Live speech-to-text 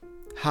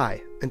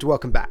Hi, and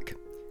welcome back.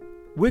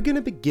 We're going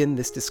to begin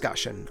this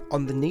discussion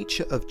on the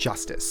nature of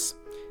justice.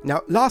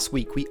 Now, last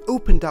week we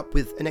opened up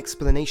with an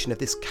explanation of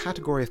this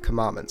category of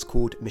commandments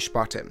called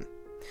Mishpatim.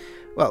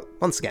 Well,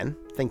 once again,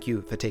 thank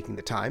you for taking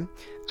the time,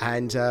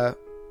 and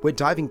we're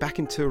diving back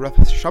into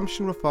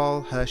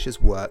Raphael Hirsch's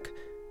work,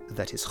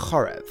 that is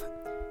Horeb,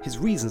 his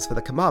reasons for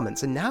the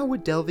commandments, and now we're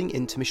delving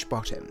into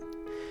Mishpatim.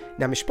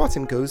 Now,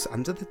 Mishpatim goes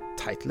under the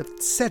title of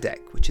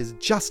Tzedek, which is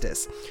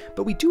justice,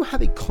 but we do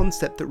have a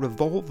concept that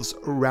revolves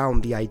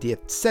around the idea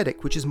of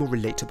Tzedek, which is more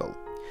relatable.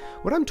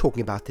 What I'm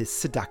talking about is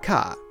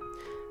Tzedakah.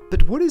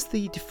 But what is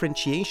the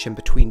differentiation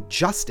between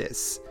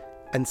justice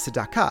and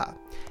Tzedakah?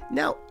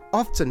 Now,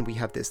 often we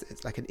have this,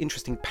 it's like an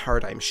interesting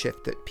paradigm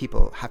shift that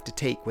people have to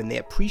take when they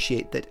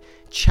appreciate that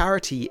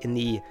charity in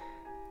the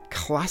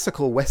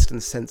classical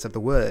Western sense of the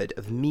word,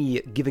 of me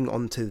giving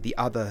on to the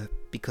other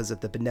because of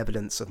the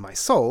benevolence of my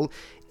soul,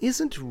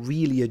 isn't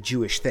really a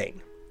Jewish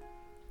thing.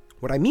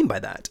 What I mean by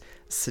that,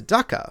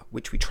 tzedakah,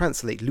 which we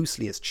translate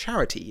loosely as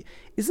charity,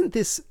 isn't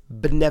this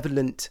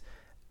benevolent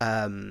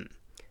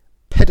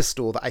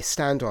pedestal that I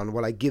stand on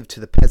while I give to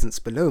the peasants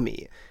below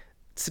me.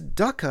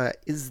 Tzedakah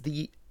is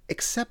the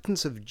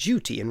acceptance of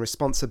duty and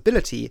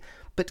responsibility,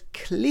 but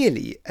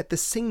clearly at the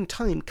same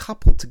time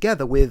coupled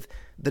together with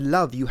the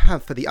love you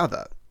have for the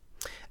other.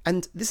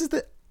 And this is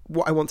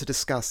what I want to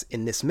discuss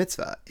in this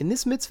mitzvah. In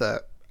this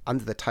mitzvah,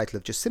 under the title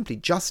of just simply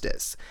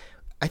justice,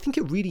 I think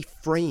it really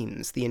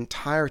frames the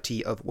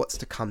entirety of what's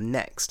to come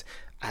next,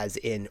 as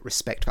in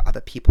respect for other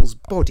people's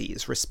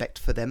bodies, respect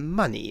for their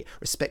money,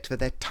 respect for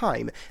their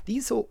time.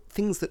 These are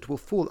things that will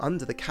fall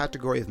under the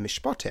category of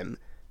mishpatim,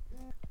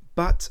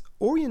 but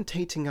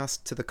orientating us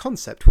to the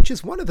concept, which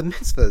is one of the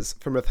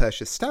mitzvahs from Rav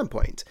Hirsch's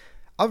standpoint.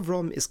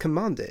 Avram is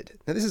commanded.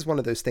 Now, this is one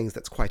of those things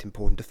that's quite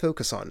important to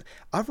focus on.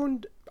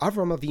 Avram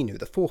Avinu,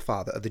 the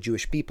forefather of the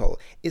Jewish people,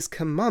 is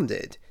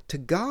commanded to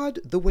guard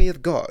the way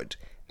of God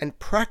and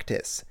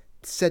practice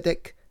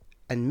tzedek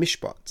and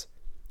mishpat,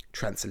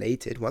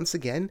 translated, once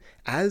again,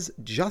 as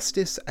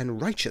justice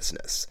and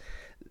righteousness.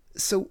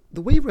 So,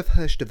 the way Rav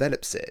Hirsch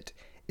develops it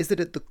is that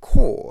at the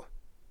core,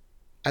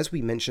 as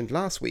we mentioned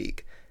last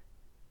week,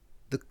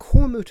 the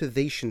core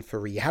motivation for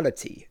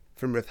reality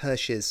from Rav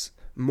Hirsch's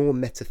more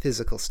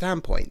metaphysical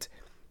standpoint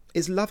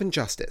is love and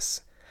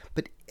justice,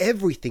 but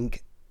everything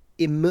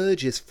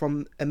emerges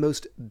from a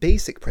most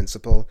basic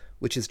principle,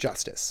 which is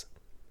justice.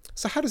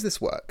 So how does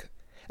this work?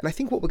 And I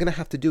think what we're going to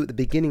have to do at the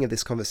beginning of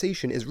this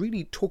conversation is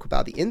really talk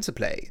about the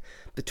interplay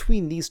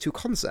between these two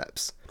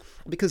concepts,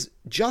 because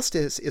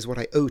justice is what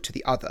I owe to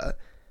the other,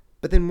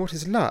 but then what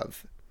is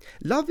love?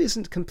 Love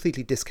isn't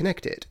completely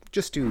disconnected.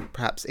 Just to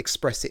perhaps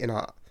express it in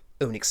our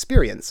own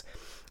experience,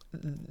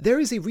 there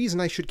is a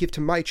reason I should give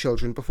to my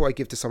children before I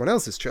give to someone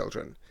else's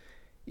children.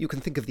 You can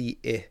think of the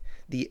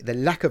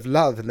lack of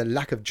love and the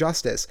lack of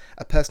justice,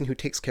 a person who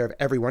takes care of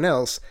everyone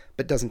else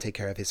but doesn't take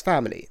care of his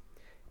family.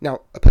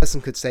 Now, a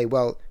person could say,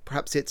 well,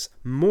 perhaps it's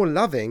more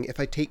loving if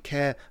I take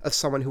care of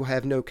someone who I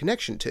have no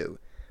connection to.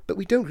 But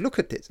we don't look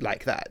at it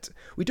like that.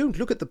 We don't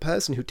look at the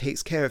person who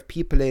takes care of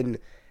people in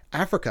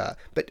Africa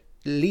but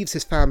leaves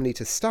his family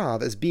to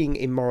starve as being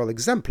a moral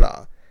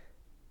exemplar.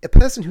 A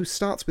person who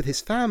starts with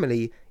his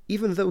family,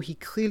 even though he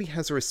clearly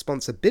has a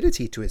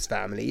responsibility to his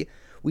family,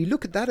 we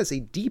look at that as a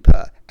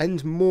deeper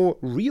and more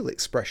real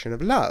expression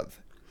of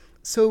love.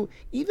 So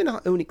even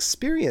our own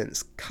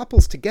experience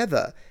couples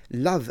together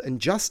love and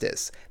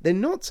justice. They're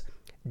not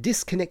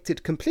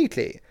disconnected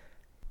completely.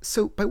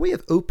 So by way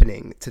of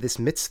opening to this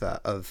mitzvah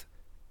of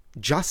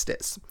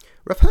justice,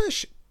 Rav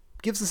Hirsch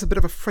gives us a bit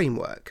of a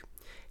framework.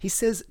 He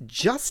says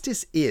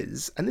justice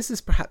is, and this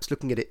is perhaps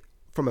looking at it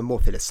from a more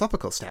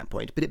philosophical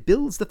standpoint, but it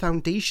builds the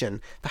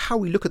foundation for how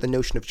we look at the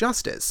notion of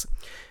justice.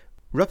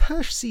 Rav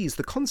Hirsch sees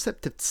the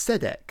concept of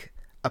tzedek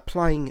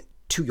applying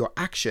to your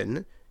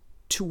action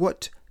to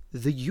what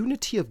the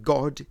unity of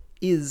God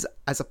is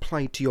as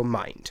applied to your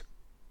mind.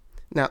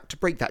 Now, to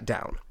break that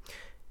down,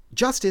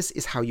 justice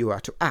is how you are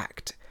to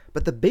act,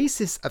 but the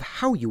basis of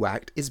how you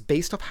act is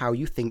based off how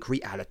you think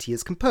reality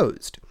is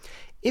composed.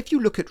 If you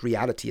look at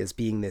reality as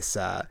being this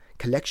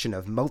collection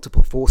of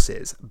multiple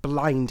forces,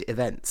 blind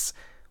events,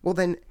 well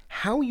then,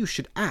 how you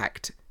should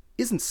act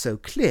isn't so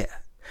clear.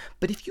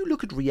 But if you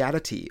look at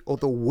reality, or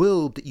the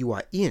world that you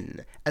are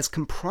in, as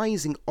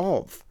comprising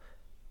of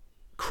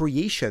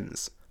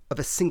creations of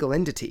a single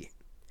entity,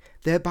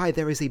 thereby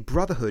there is a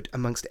brotherhood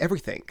amongst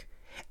everything.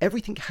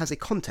 Everything has a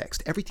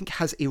context, everything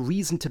has a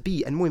reason to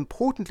be, and more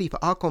importantly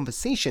for our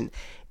conversation,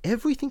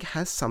 everything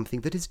has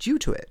something that is due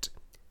to it.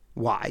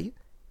 Why?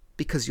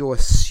 Because you're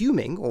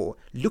assuming, or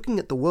looking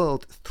at the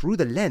world through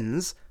the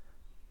lens,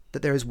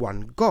 that there is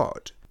one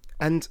God.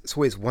 And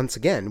so once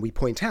again, we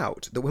point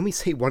out that when we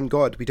say one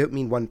God, we don't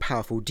mean one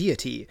powerful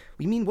deity.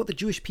 We mean what the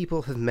Jewish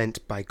people have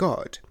meant by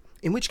God.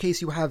 In which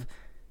case you have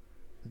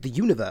the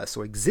universe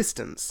or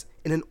existence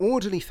in an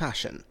orderly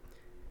fashion,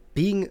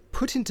 being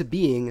put into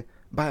being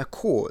by a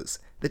cause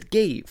that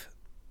gave,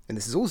 and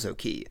this is also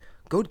key,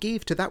 God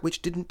gave to that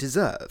which didn't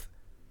deserve.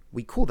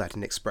 We call that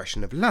an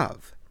expression of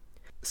love.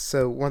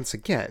 So once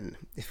again,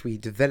 if we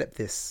develop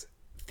this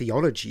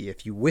theology,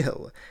 if you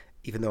will,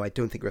 even though I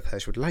don't think Rav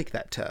Hirsch would like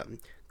that term.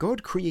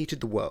 God created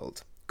the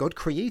world. God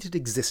created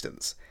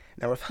existence.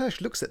 Now, Rav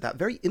Hirsch looks at that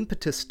very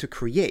impetus to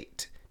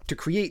create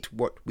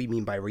what we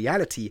mean by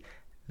reality.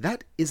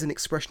 That is an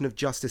expression of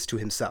justice to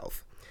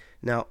himself.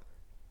 Now,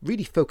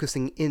 really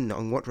focusing in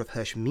on what Rav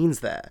Hirsch means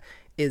there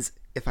is,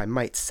 if I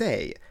might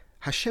say,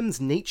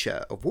 Hashem's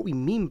nature of what we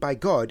mean by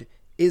God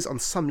is on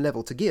some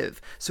level to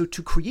give. So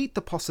to create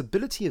the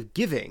possibility of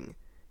giving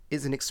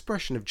is an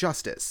expression of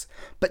justice.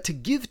 But to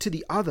give to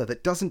the other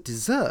that doesn't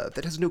deserve,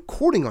 that has no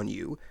calling on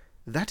you,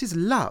 that is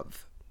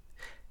love.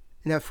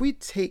 Now, if we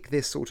take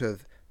this sort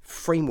of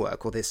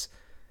framework or this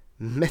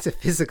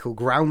metaphysical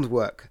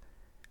groundwork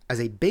as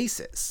a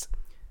basis,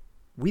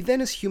 we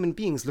then as human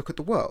beings look at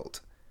the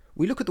world.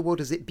 We look at the world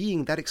as it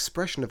being that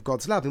expression of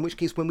God's love, in which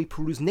case when we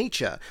peruse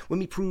nature, when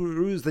we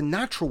peruse the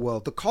natural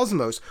world, the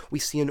cosmos, we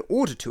see an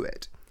order to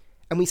it.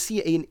 And we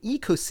see an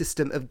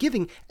ecosystem of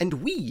giving, and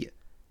we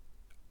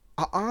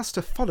are asked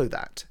to follow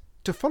that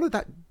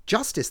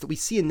justice that we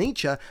see in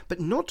nature, but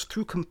not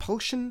through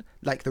compulsion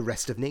like the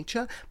rest of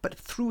nature, but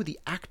through the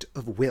act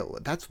of will.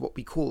 That's what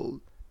we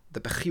call the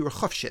bechira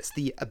chofshis,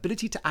 the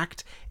ability to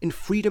act in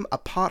freedom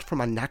apart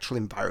from our natural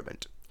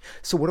environment.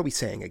 So what are we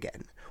saying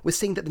again? We're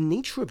saying that the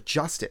nature of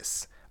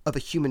justice of a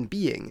human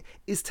being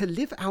is to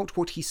live out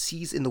what he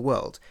sees in the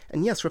world.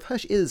 And yes, Rav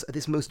Hirsch is, at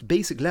this most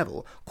basic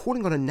level,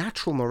 calling on a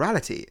natural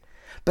morality,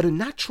 but a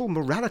natural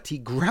morality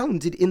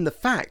grounded in the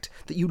fact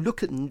that you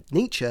look at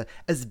nature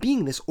as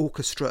being this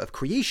orchestra of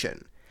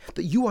creation,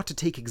 that you are to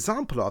take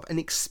example of and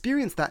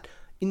experience that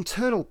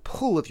internal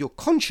pull of your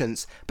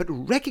conscience, but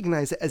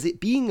recognize it as it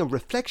being a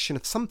reflection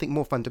of something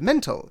more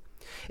fundamental.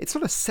 It's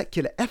not a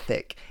secular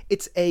ethic,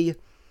 it's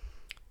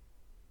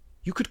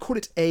you could call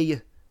it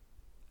a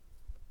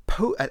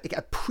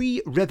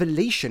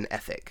pre-revelation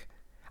ethic.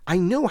 I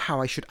know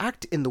how I should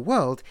act in the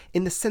world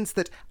in the sense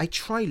that I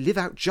try live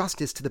out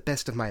justice to the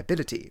best of my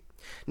ability.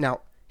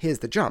 Now, here's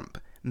the jump.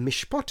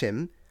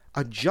 Mishpatim,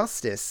 a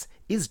justice,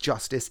 is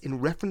justice in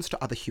reference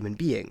to other human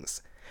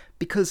beings,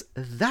 because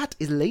that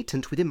is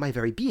latent within my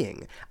very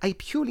being. I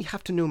purely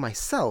have to know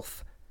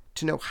myself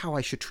to know how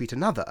I should treat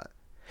another.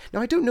 Now,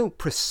 I don't know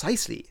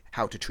precisely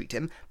how to treat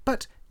him,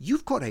 but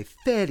you've got a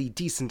fairly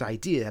decent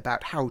idea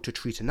about how to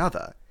treat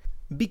another.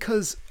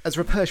 Because, as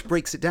Rav Hirsch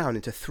breaks it down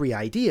into 3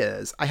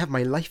 ideas, I have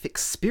my life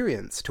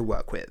experience to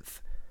work with.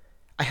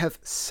 I have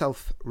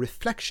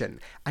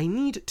self-reflection. I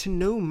need to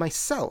know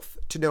myself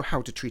to know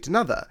how to treat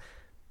another.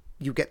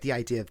 You get the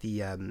idea of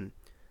the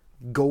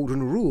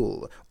golden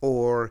rule,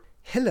 or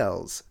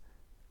Hillel's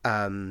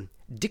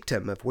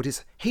dictum of what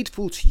is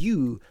hateful to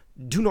you,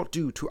 do not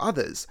do to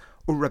others,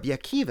 or Rabbi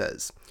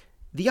Akiva's.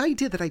 The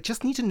idea that I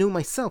just need to know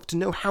myself to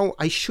know how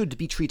I should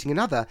be treating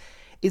another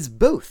is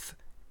both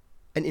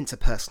an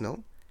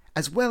interpersonal,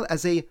 as well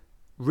as a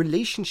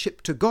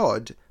relationship to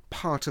God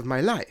part of my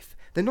life.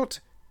 They're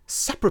not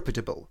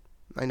separable.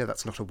 I know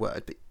that's not a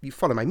word, but you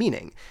follow my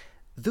meaning.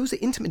 Those are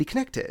intimately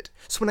connected.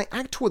 So when I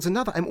act towards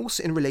another, I'm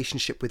also in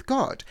relationship with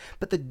God.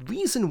 But the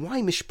reason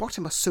why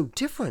mishpatim are so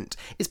different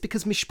is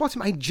because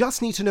mishpatim, I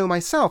just need to know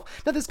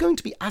myself. Now, there's going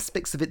to be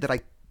aspects of it that I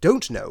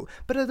don't know,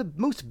 but at the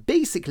most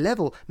basic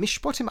level,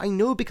 mishpatim I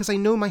know because I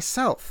know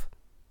myself.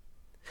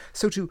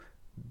 So to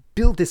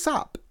build this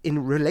up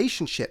in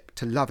relationship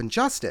to love and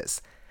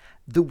justice,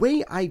 the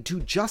way I do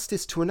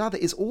justice to another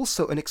is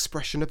also an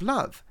expression of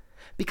love,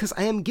 because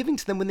I am giving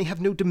to them when they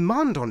have no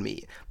demand on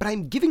me, but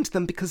I'm giving to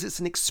them because it's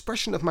an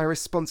expression of my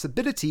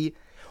responsibility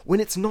when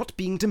it's not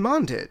being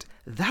demanded.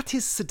 That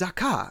is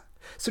tzedakah.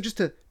 So just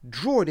to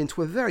draw it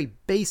into a very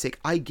basic,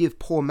 I give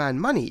poor man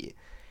money,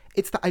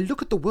 it's that I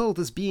look at the world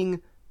as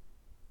being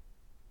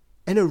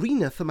an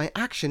arena for my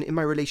action in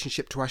my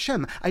relationship to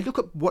Hashem. I look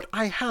at what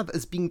I have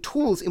as being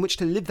tools in which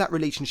to live that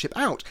relationship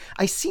out.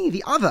 I see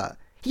the other.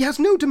 He has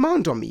no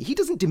demand on me. He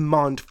doesn't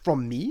demand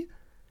from me,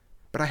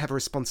 but I have a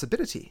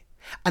responsibility.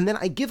 And then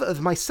I give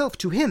of myself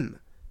to him.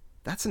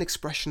 That's an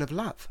expression of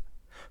love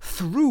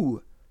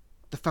through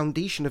the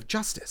foundation of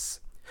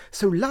justice.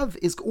 So love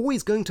is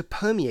always going to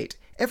permeate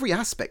every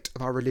aspect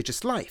of our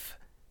religious life,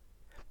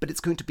 but it's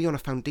going to be on a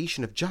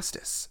foundation of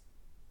justice.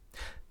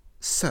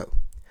 So,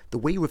 the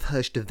way Rav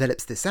Hirsch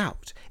develops this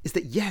out is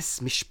that yes,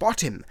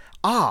 mishpatim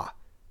are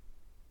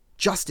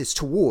justice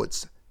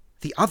towards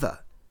the other,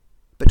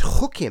 but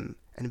chukim,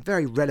 and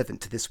very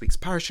relevant to this week's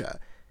parasha,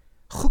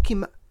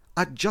 chukim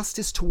are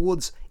justice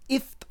towards,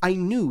 if I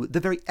knew the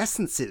very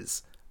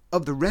essences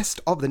of the rest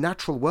of the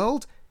natural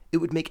world, it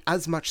would make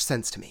as much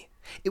sense to me.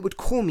 It would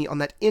call me on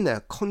that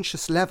inner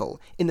conscious level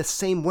in the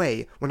same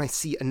way when I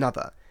see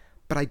another,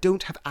 but I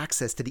don't have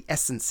access to the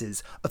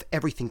essences of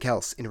everything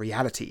else in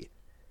reality.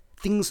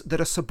 Things that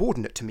are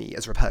subordinate to me,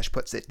 as Rav Hirsch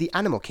puts it, the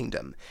animal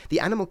kingdom.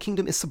 The animal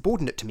kingdom is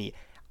subordinate to me.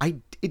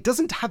 It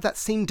doesn't have that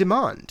same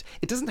demand.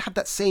 It doesn't have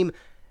that same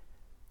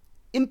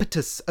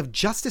impetus of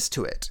justice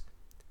to it.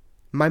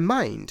 My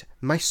mind,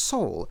 my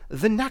soul,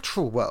 the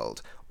natural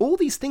world, all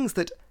these things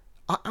that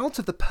are out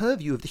of the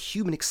purview of the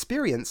human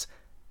experience,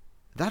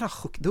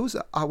 those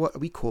are what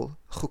we call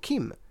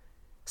chukim,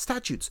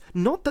 statutes.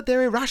 Not that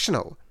they're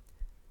irrational.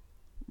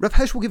 Rav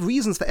Hirsch will give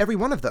reasons for every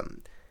one of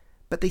them,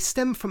 but they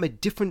stem from a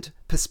different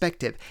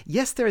perspective.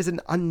 Yes, there is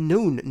an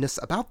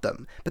unknownness about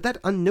them, but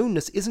that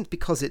unknownness isn't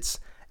because it's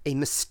a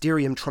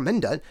mysterium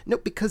tremenda. No,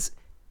 because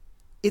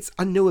its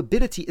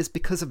unknowability is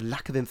because of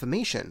lack of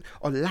information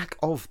or lack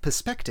of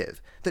perspective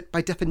that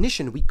by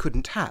definition we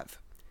couldn't have.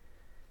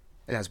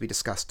 And as we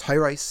discussed,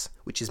 Toros,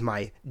 which is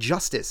my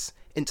justice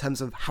in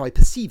terms of how I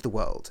perceive the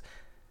world,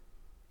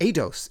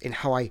 Eidos, in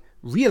how I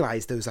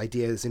realize those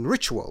ideas in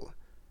ritual,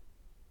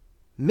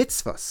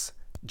 Mitzvahs,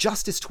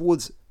 justice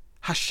towards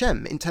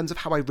Hashem in terms of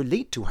how I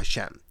relate to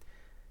Hashem,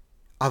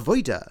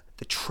 Avodah,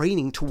 the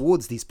training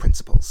towards these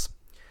principles.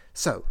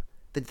 So,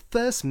 the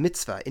first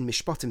mitzvah in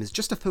Mishpatim is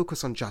just a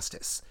focus on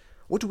justice.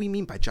 What do we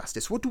mean by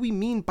justice? What do we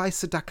mean by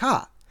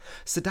tzedakah?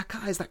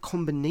 Tzedakah is that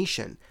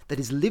combination that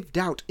is lived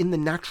out in the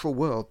natural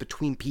world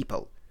between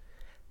people.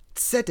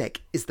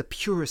 Tzedek is the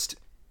purest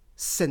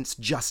sense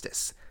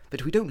justice,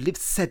 but we don't live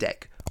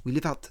tzedek, we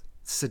live out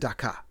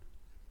tzedakah.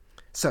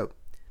 So,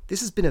 this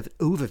has been an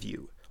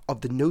overview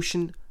of the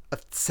notion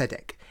of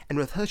tzedek, and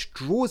Rav Hirsch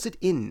draws it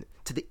in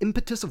to the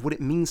impetus of what it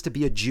means to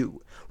be a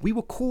Jew. We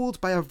were called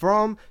by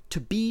Avram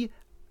to be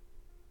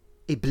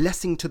a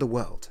blessing to the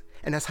world.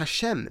 And as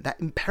Hashem, that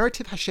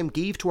imperative Hashem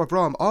gave to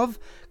Avram of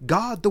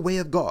guard the way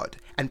of God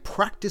and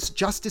practice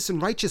justice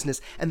and righteousness,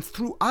 and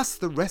through us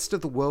the rest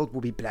of the world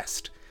will be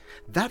blessed.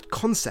 That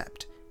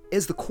concept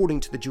is the calling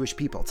to the Jewish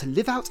people, to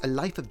live out a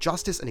life of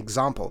justice and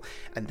example,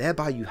 and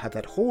thereby you have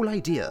that whole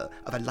idea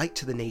of a light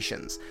to the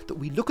nations, that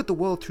we look at the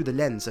world through the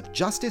lens of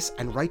justice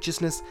and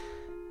righteousness,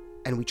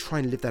 and we try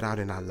and live that out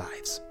in our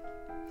lives.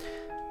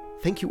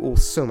 Thank you all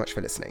so much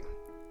for listening.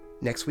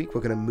 Next week, we're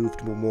going to move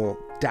to more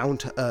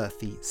down-to-earth,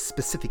 the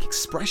specific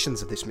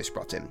expressions of this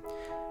Mishpatim.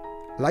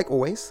 Like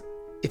always,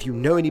 if you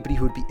know anybody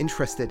who would be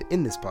interested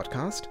in this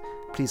podcast,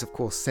 please, of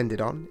course, send it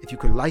on. If you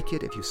could like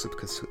it, if you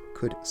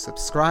could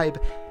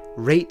subscribe,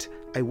 rate,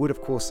 I would,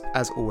 of course,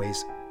 as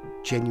always,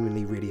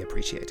 genuinely really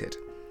appreciate it.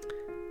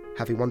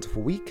 Have a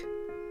wonderful week,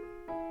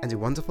 and a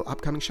wonderful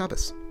upcoming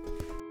Shabbos.